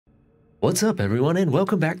What's up, everyone, and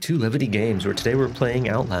welcome back to Levity Games, where today we're playing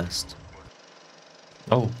Outlast.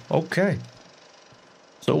 Oh, okay.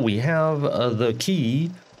 So we have the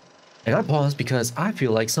key, and I paused because I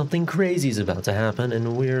feel like something crazy is about to happen,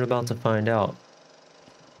 and we're about to find out.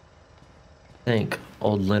 I think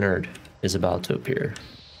old Leonard is about to appear.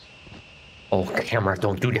 Oh, camera,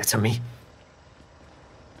 don't do that to me.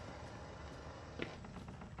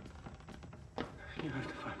 You have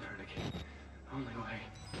to find her, Nicky. Only way.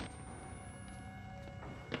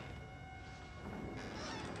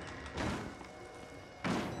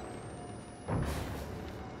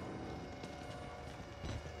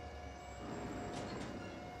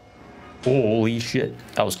 Holy shit,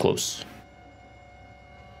 that was close.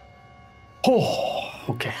 Oh,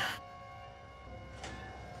 okay.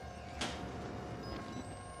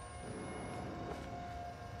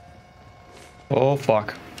 Oh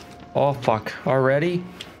fuck. Oh fuck. Already?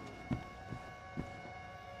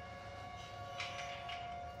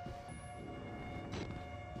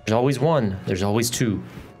 There's always one. There's always two.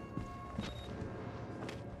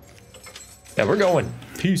 Yeah, we're going.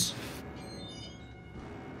 Peace.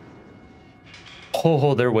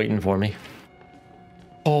 Oh, they're waiting for me.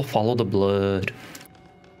 Oh, follow the blood.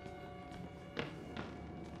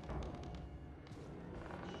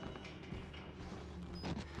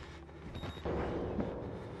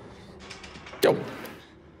 Yo,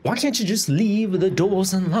 why can't you just leave the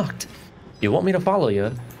doors unlocked? You want me to follow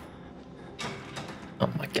you? Oh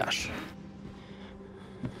my gosh.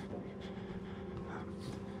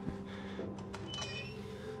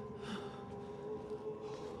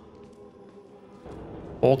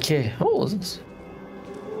 Okay. Oh, this.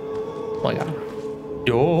 Oh my god.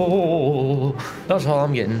 Yo, that's all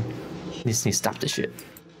I'm getting. Need to stop this shit.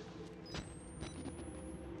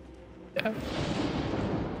 Yeah.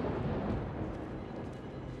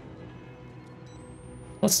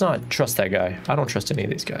 Let's not trust that guy. I don't trust any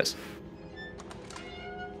of these guys.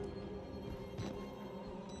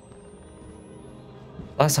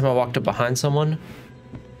 Last time I walked up behind someone,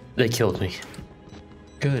 they killed me.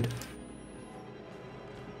 Good.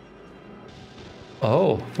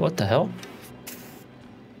 Oh, what the hell?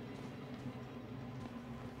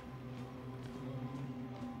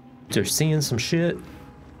 They're seeing some shit.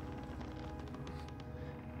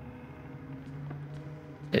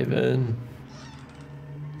 Even.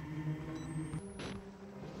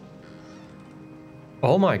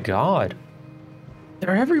 Oh my god.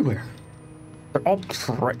 They're everywhere. They're all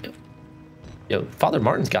Yo, Father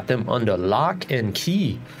Martin's got them under lock and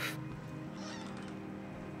key.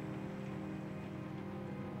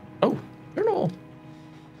 Oh, journal.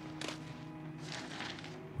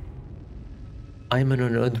 I am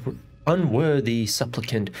an unworthy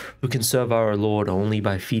supplicant who can serve our Lord only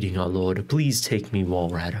by feeding our Lord. Please take me,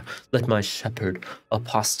 Walrider. Let my shepherd,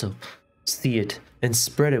 apostle, see it and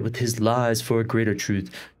spread it with his lies for a greater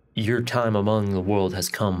truth. Your time among the world has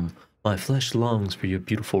come. My flesh longs for your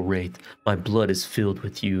beautiful wraith. My blood is filled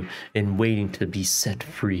with you and waiting to be set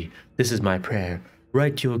free. This is my prayer.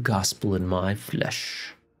 Write your gospel in my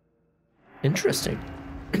flesh. Interesting.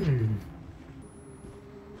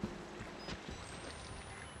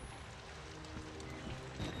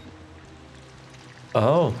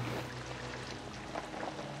 Oh.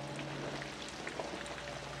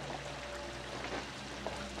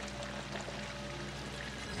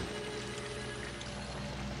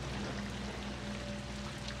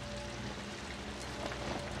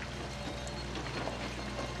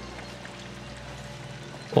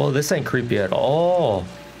 Well, this ain't creepy at all.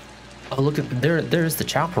 Oh, look at there's the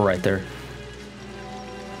chopper right there.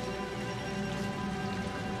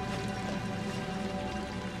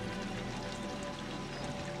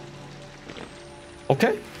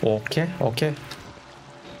 Okay, okay.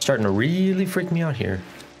 Starting to really freak me out here.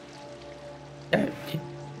 Yeah,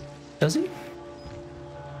 does he?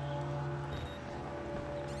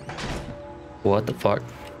 What the fuck?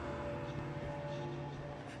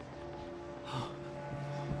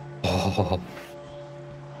 Oh.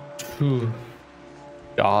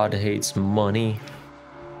 God hates money.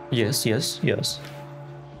 Yes.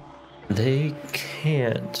 They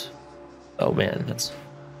can't. Oh man, that's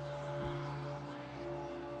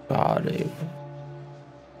God.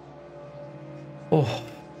 Oh,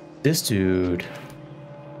 this dude.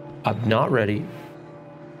 I'm not ready.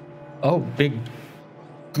 Oh, big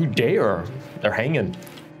good day, or they're hanging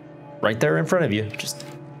right there in front of you, just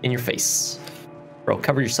in your face. Bro,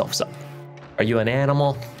 cover yourselves up. Are you an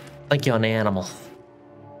animal? I think you're an animal.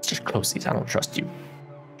 It's just close these. I don't trust you.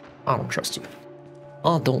 I don't trust you.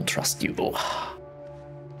 I don't trust you.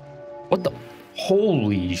 What the?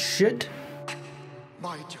 Holy shit.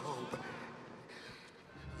 My Job,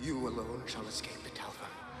 You alone shall escape it, Alpha.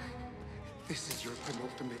 This is your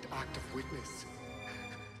penultimate act of witness.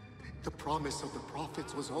 The promise of the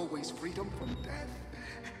prophets was always freedom from death.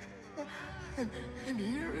 And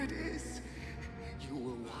here it is. You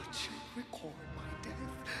will watch and record my death,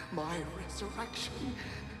 my resurrection.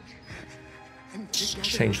 And together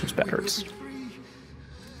Change those batteries. we will be free.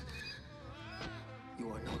 You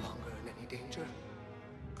are no longer in any danger.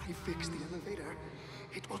 I fixed the elevator.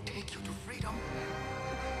 It will take you to freedom.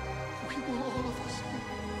 We will all of us.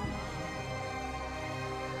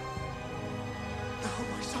 Now,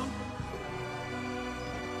 my son.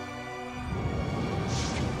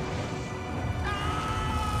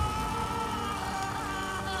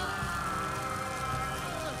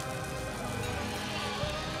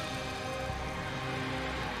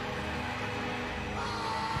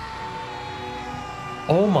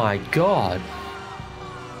 Oh my god.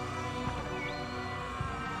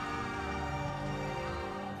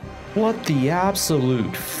 What the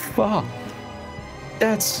absolute fuck?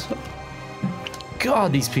 That's...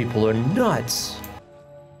 God, these people are nuts.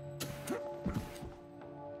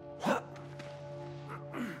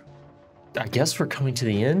 I guess we're coming to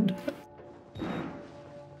the end.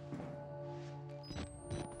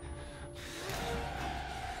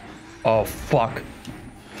 Oh, fuck.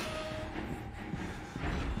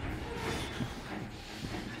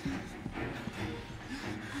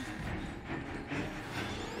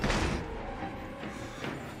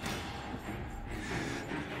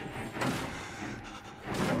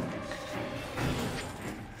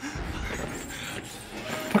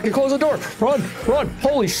 Fucking close the door. Run, run.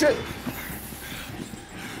 Holy shit.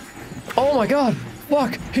 Oh my god.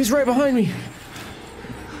 Fuck. He's right behind me.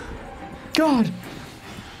 God.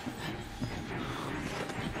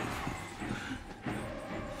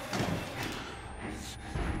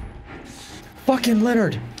 Fucking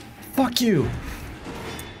Leonard. Fuck you.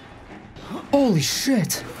 Holy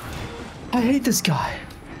shit. I hate this guy.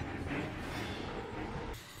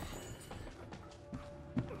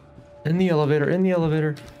 In the elevator, in the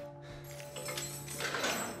elevator.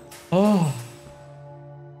 Oh.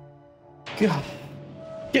 God.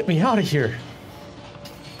 Get me out of here.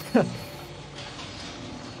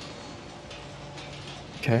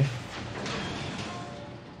 Okay.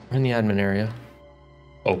 We're in the admin area.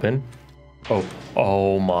 Open. Oh.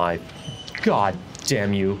 Oh my. God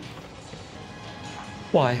damn you.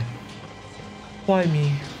 Why? Why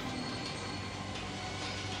me?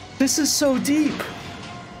 This is so deep.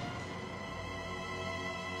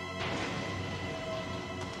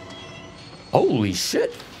 Holy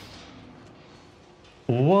shit.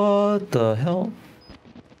 What the hell?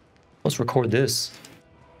 Let's record this.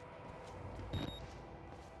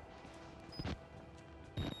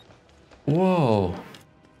 Whoa.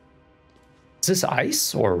 Is this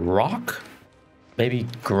ice or rock? Maybe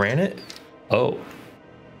granite? Oh.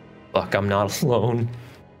 Fuck, I'm not alone.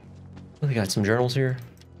 Oh, they got some journals here.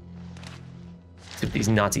 See what these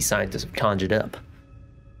Nazi scientists have conjured up.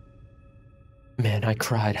 Man, I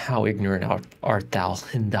cried, how ignorant art thou,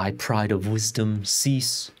 in thy pride of wisdom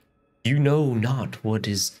cease. You know not what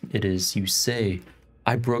it is you say.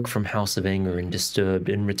 I broke from house of anger and disturbed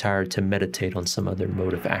and retired to meditate on some other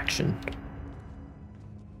mode of action.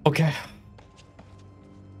 Okay.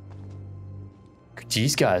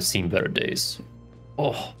 These guys seen better days.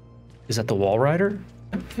 Oh, is that the Walrider?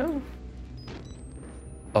 No.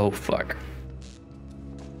 Oh, fuck.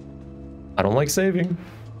 I don't like saving.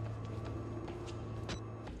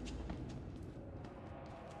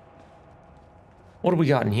 What do we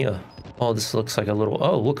got in here? Oh, this looks like a little...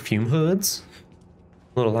 Oh, look, fume hoods.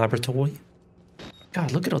 Little laboratory.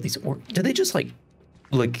 God, look at all these... Did they just, like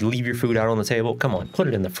leave your food out on the table? Come on, put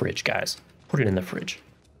it in the fridge, guys. Put it in the fridge.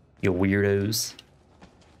 You weirdos.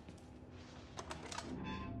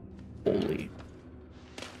 Holy.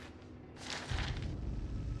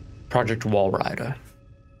 Project Walrider.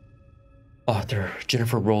 Author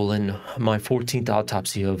Jennifer Rowland. My 14th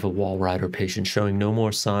autopsy of a Walrider patient showing no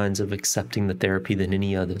more signs of accepting the therapy than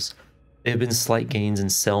any others. There have been slight gains in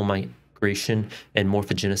cell migration and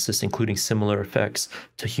morphogenesis, including similar effects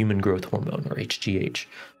to human growth hormone, or HGH,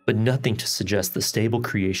 but nothing to suggest the stable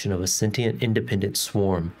creation of a sentient, independent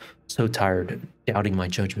swarm. So tired, doubting my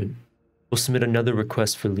judgment. Will submit another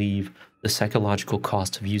request for leave. The psychological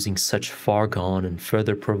cost of using such far gone and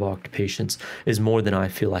further provoked patients is more than I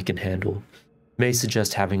feel I can handle. May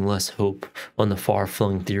suggest having less hope on the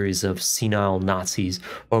far-flung theories of senile Nazis,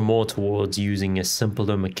 or more towards using a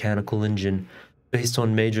simpler mechanical engine based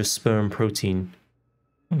on major sperm protein.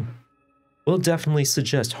 Will definitely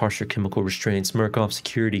suggest harsher chemical restraints. Murkoff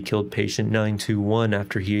Security killed patient 921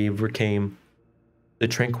 after he overcame the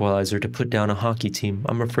tranquilizer to put down a hockey team.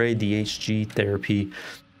 I'm afraid the HG therapy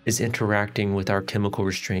is interacting with our chemical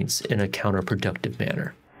restraints in a counterproductive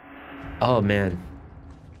manner. Oh man.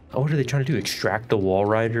 Oh, what are they trying to do? Extract the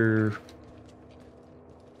Walrider?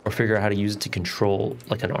 Or figure out how to use it to control,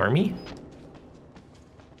 like, an army?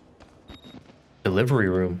 Delivery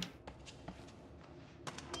room.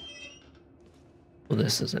 Well,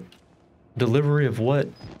 this isn't. Delivery of what?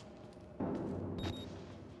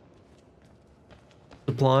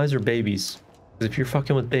 Supplies or babies? Because if you're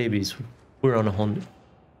fucking with babies, we're on a whole new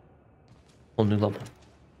level.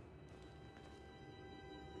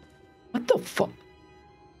 What the fuck?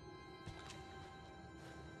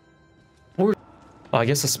 Oh, I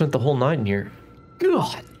guess I spent the whole night in here.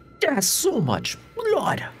 God, that's so much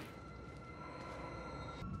blood.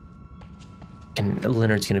 And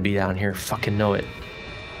Leonard's gonna be down here. Fucking know it.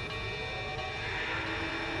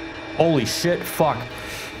 Holy shit, fuck.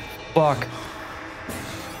 Fuck.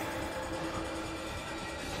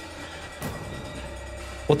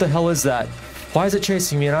 What the hell is that? Why is it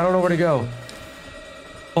chasing me and I don't know where to go?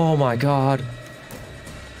 Oh my god.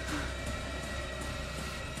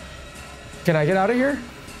 Can I get out of here?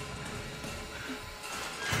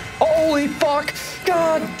 Holy fuck!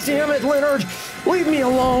 God damn it, Leonard! Leave me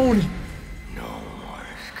alone!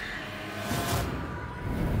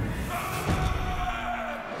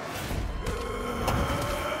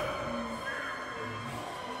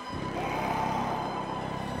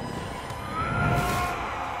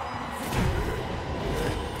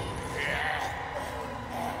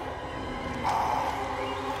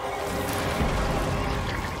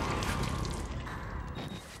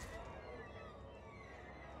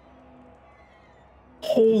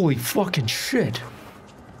 Holy fucking shit.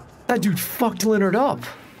 That dude fucked Leonard up.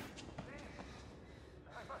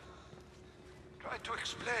 Try to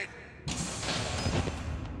explain.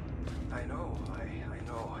 I know. I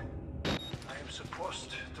am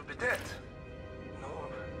supposed to be dead.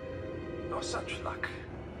 No such luck.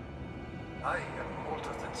 I am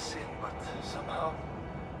older than sin, but somehow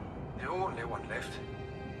the only one left.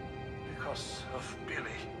 Because of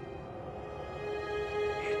Billy.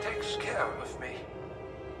 He takes care of me.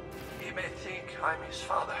 He may think I'm his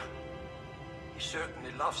father. He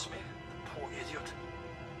certainly loves me, the poor idiot.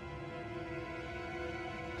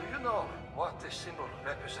 Do you know what this symbol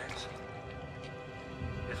represents?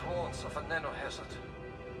 It warns of a nanohazard.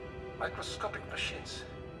 Microscopic machines.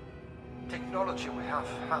 Technology we have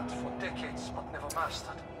had for decades but never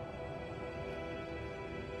mastered.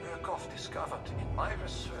 Murkoff discovered in my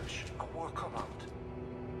research a workaround.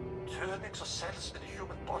 Turning the cells in the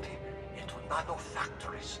human body into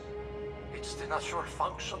nanofactories. It's the natural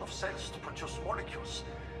function of cells to produce molecules,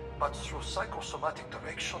 but through psychosomatic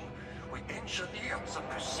direction, we engineered the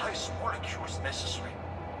precise molecules necessary.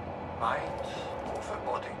 Mind over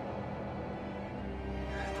body.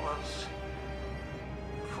 It was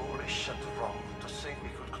foolish and wrong to think we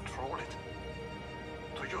could control it.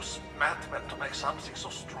 To use madmen to make something so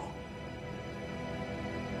strong.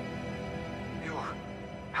 You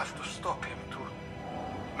have to stop him, to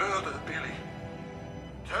murder Billy.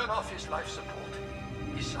 Turn off his life support,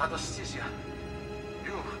 his anesthesia.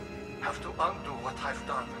 You have to undo what I've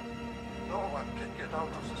done. No one can get out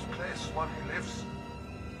of this place while he lives.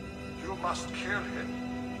 You must kill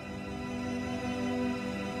him.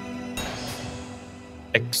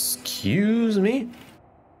 Excuse me?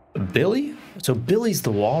 Billy? So Billy's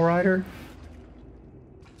the Walrider?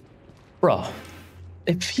 Bro,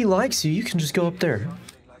 if he likes you, you can just go up there.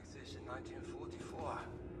 Something like this in 1944.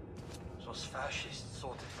 Those fascists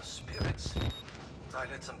thought it was spirits. I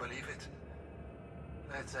let them believe it.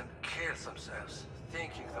 Let them kill themselves,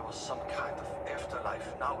 thinking there was some kind of afterlife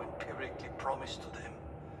now empirically promised to them.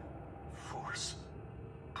 Fools.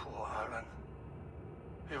 Poor Alan.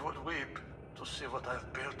 He would weep to see what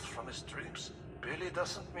I've built from his dreams. Billy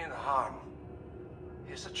doesn't mean harm.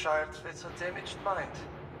 He's a child with a damaged mind,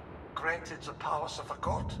 granted the powers of a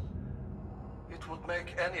god. It would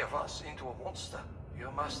make any of us into a monster. You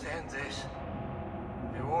must end this.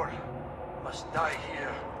 You all must die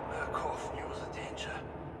here. Murkoff knew the danger,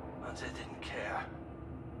 and they didn't care.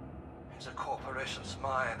 In the corporation's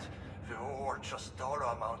mind, we're all just dollar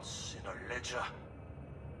amounts in a ledger.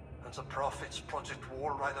 And the profits Project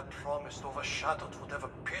Walrider promised overshadowed whatever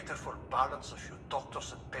pitiful balance a few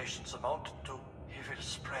doctors and patients amounted to. He will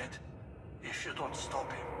spread if you don't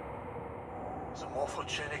stop him. The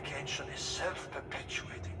morphogenic engine is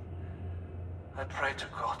self-perpetuating. I pray to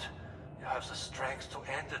God you have the strength to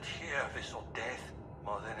end it here with your death.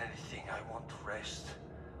 More than anything, I want to rest.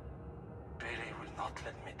 Billy will not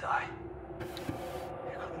let me die.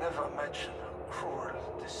 You could never imagine how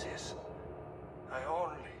cruel this is. I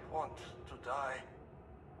only want to die.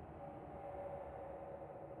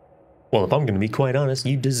 Well, if I'm going to be quite honest,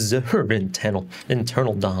 you deserve internal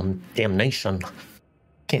damnation.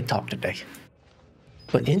 Can't talk today.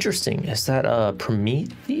 But interesting, is that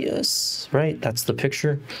Prometheus, right? That's the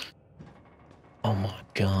picture. Oh my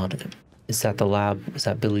god. Is that the lab? Is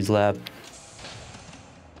that Billy's lab?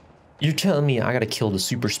 You're telling me I gotta kill the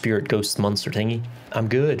super spirit ghost monster thingy? I'm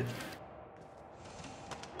good.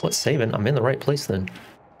 What's saving? I'm in the right place then.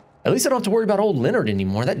 At least I don't have to worry about old Leonard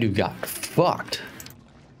anymore. That dude got fucked.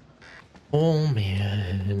 Oh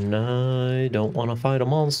man, I don't want to fight a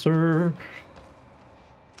monster.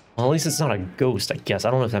 Well, at least it's not a ghost, I guess. I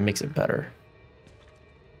don't know if that makes it better.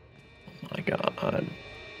 Oh my god.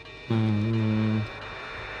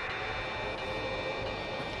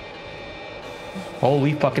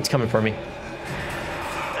 Holy fuck, it's coming for me.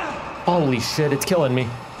 Holy shit, it's killing me.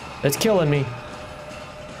 It's killing me.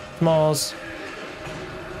 Smalls.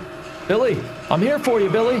 Billy, I'm here for you,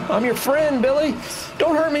 Billy. I'm your friend, Billy.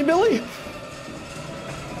 Don't hurt me, Billy.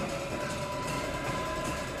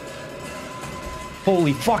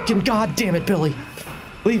 Holy fucking goddamn it, Billy.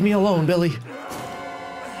 Leave me alone, Billy.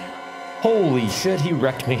 Holy shit, he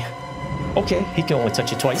wrecked me. Okay, he can only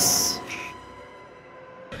touch you twice.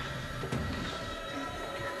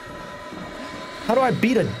 How do I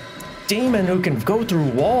beat a demon who can go through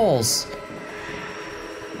walls?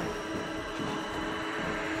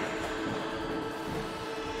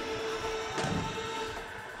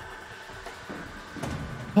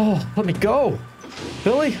 Oh, let me go.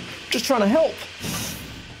 Billy, just trying to help.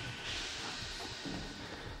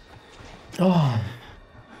 Oh.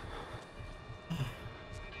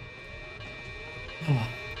 Oh.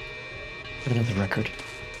 Another record.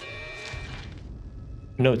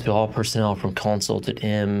 Note to all personnel from Consultant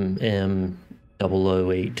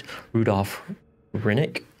MM008 Rudolph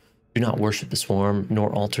Rennick. Do not worship the swarm,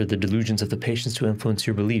 nor alter the delusions of the patients to influence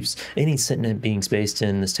your beliefs. Any sentient beings based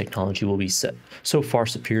in this technology will be set so far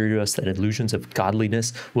superior to us that illusions of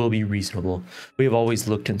godliness will be reasonable. We have always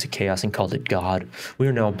looked into chaos and called it God. We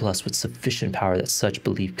are now blessed with sufficient power that such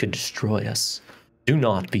belief could destroy us. Do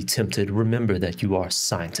not be tempted. Remember that you are a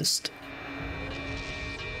scientist.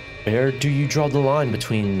 Where do you draw the line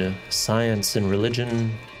between science and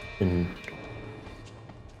religion and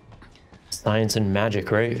science and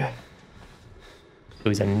magic, right? So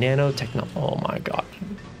he's a nanotechno. Oh my god.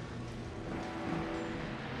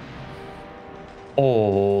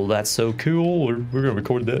 Oh, that's so cool. We're gonna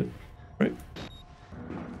record that, right?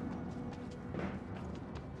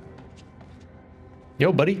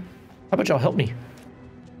 Yo, buddy. How about y'all help me?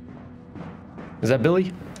 Is that Billy?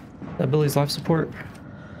 Is that Billy's life support?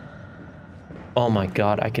 Oh my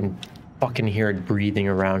god, I can fucking hear it breathing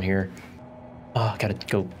around here. Oh, I gotta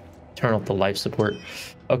go turn off the life support.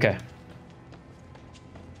 Okay.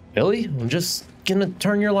 Billy, I'm just gonna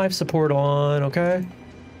turn your life support on, okay?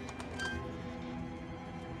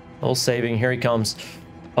 Oh, saving, here he comes.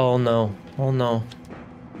 Oh no, oh no.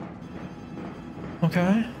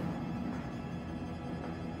 Okay.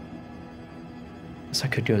 Guess I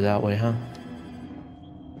could go that way, huh?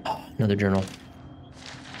 Oh, another journal.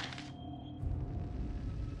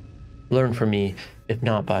 Learn from me, if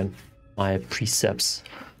not by my precepts,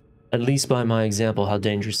 at least by my example, how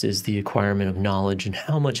dangerous is the acquirement of knowledge, and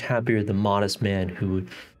how much happier the modest man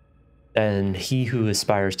and he who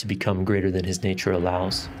aspires to become greater than his nature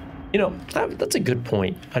allows. You know, that's a good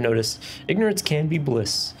point. I notice ignorance can be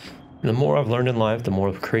bliss. And the more I've learned in life, the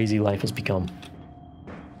more crazy life has become.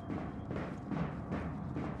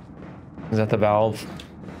 Is that the valve?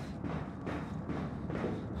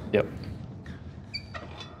 Yep.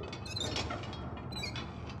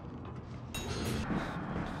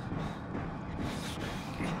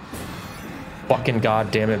 Fucking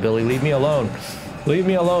goddamn it, Billy. Leave me alone. Leave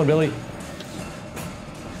me alone, Billy.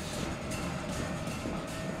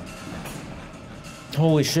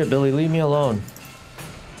 Holy shit, Billy. Leave me alone.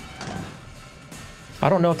 I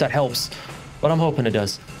don't know if that helps, but I'm hoping it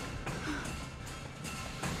does.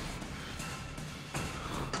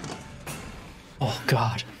 Oh,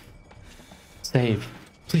 God. Save.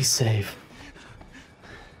 Please save.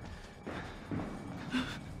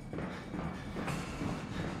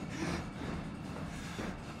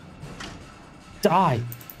 Die.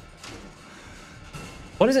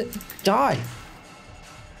 What is it? Die.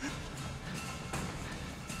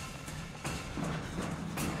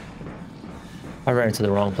 I ran into the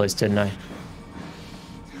wrong place, didn't I?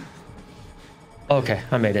 Okay,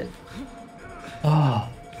 I made it. Oh.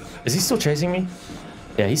 Is he still chasing me?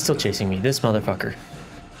 Yeah, he's still chasing me. This motherfucker.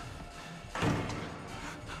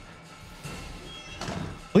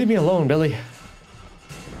 Leave me alone, Billy.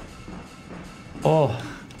 Oh.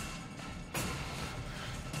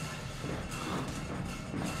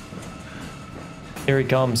 Here he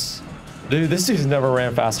comes. Dude, this dude's never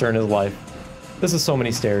ran faster in his life. This is so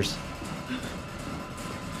many stairs.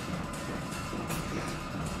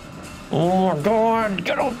 Oh my god,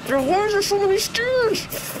 get up there. Why is there so many stairs?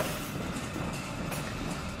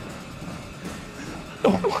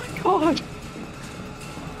 Oh my god.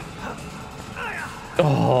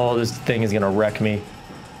 Oh, this thing is gonna wreck me.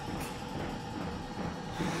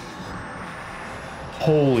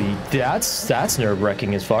 Holy, that's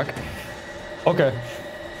nerve-wracking as fuck. Okay.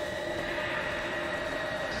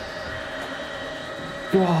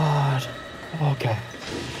 God. Okay.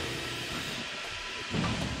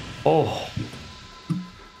 Oh.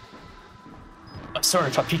 I'm sorry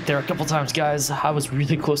if I peeked there a couple times, guys. I was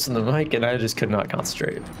really close to the mic and I just could not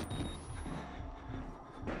concentrate.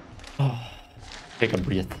 Oh. Take a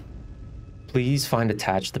breath. Please find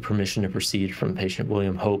attached the permission to proceed from patient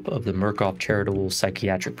William Hope of the Murkoff Charitable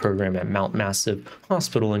Psychiatric Program at Mount Massive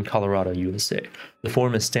Hospital in Colorado, USA. The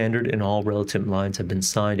form is standard and all relative lines have been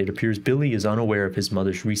signed. It appears Billy is unaware of his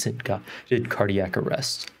mother's recent cardiac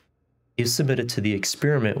arrest. He is submitted to the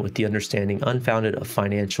experiment with the understanding unfounded of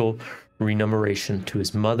financial remuneration to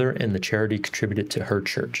his mother and the charity contributed to her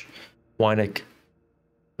church. Weineck,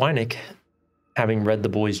 having read the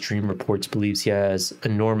boy's dream reports, believes he has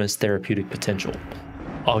enormous therapeutic potential.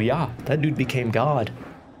 Oh yeah, that dude became God.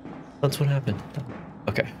 That's what happened.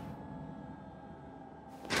 Okay.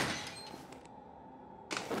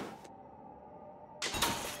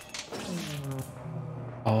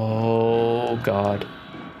 Oh God.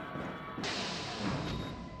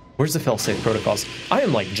 Where's the fail-safe protocols? I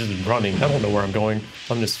am like just running. I don't know where I'm going.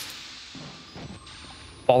 I'm just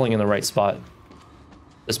falling in the right spot at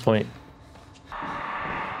this point.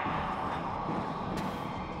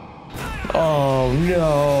 Oh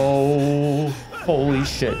no. Holy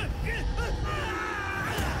shit.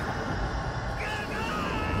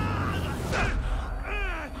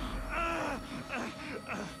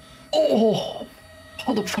 Oh,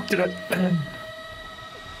 how the fuck did I...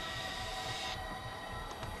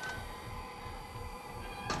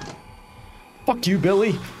 Fuck you,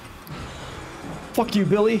 Billy. Fuck you,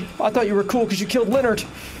 Billy. I thought you were cool because you killed Leonard.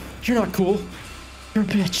 You're not cool. You're a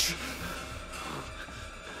bitch.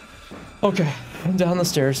 Okay, down the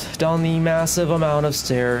stairs. Down the massive amount of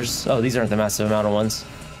stairs. Oh, these aren't the massive amount of ones.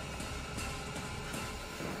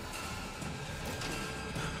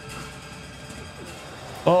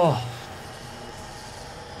 Oh.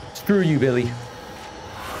 Screw you, Billy.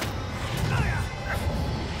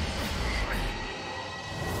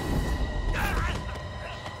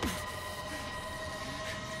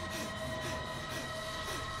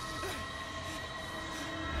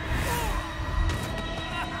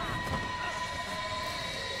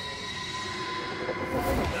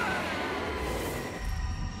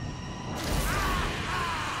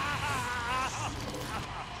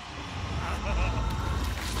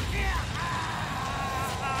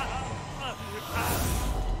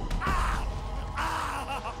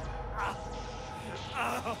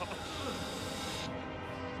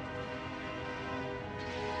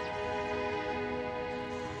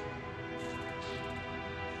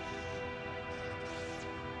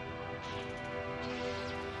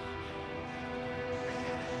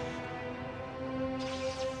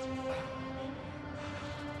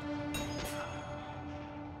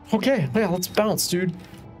 Okay, yeah, let's bounce, dude.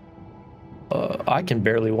 I can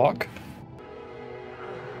barely walk.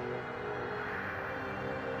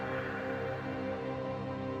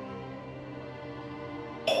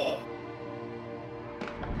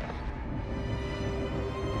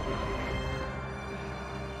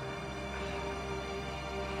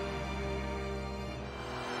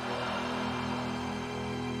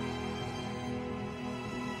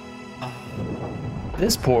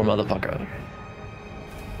 This poor motherfucker.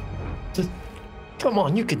 Come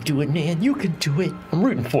on, you can do it, man. You can do it. I'm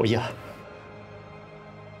rooting for you.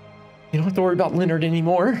 You don't have to worry about Leonard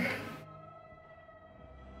anymore.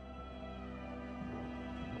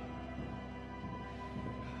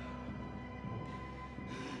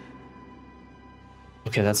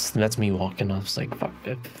 Okay, that's me walking. I was like, fuck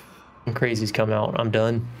it. Some crazies come out. I'm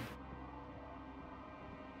done.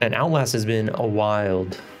 And Outlast has been a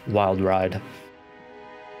wild ride.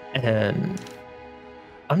 And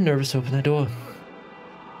I'm nervous to open that door.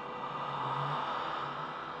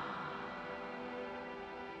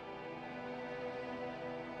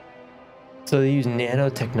 So they use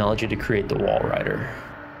nanotechnology to create the Walrider.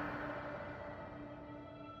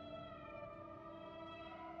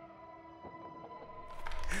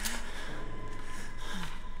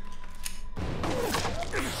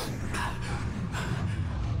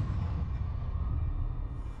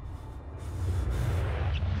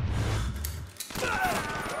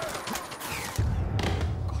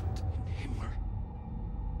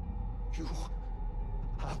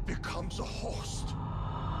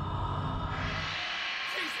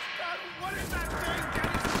 What is that thing?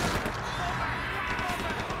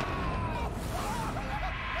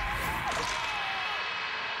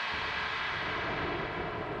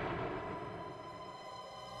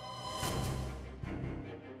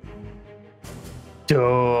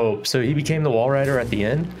 Dope. So he became the Walrider at the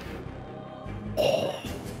end? Oh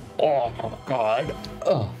God.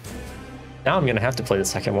 Oh. Now I'm gonna have to play the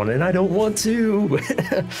second one, and I don't want to.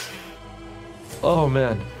 Oh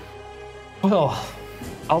man. Well,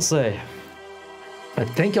 I'll say,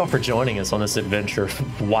 thank y'all for joining us on this adventure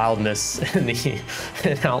of wildness in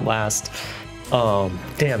Outlast.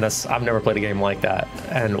 Damn, I've never played a game like that.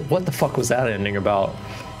 And what the fuck was that ending about?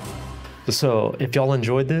 So if y'all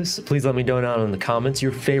enjoyed this, please let me know down in the comments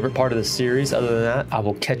your favorite part of the series. Other than that, I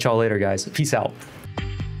will catch y'all later, guys. Peace out.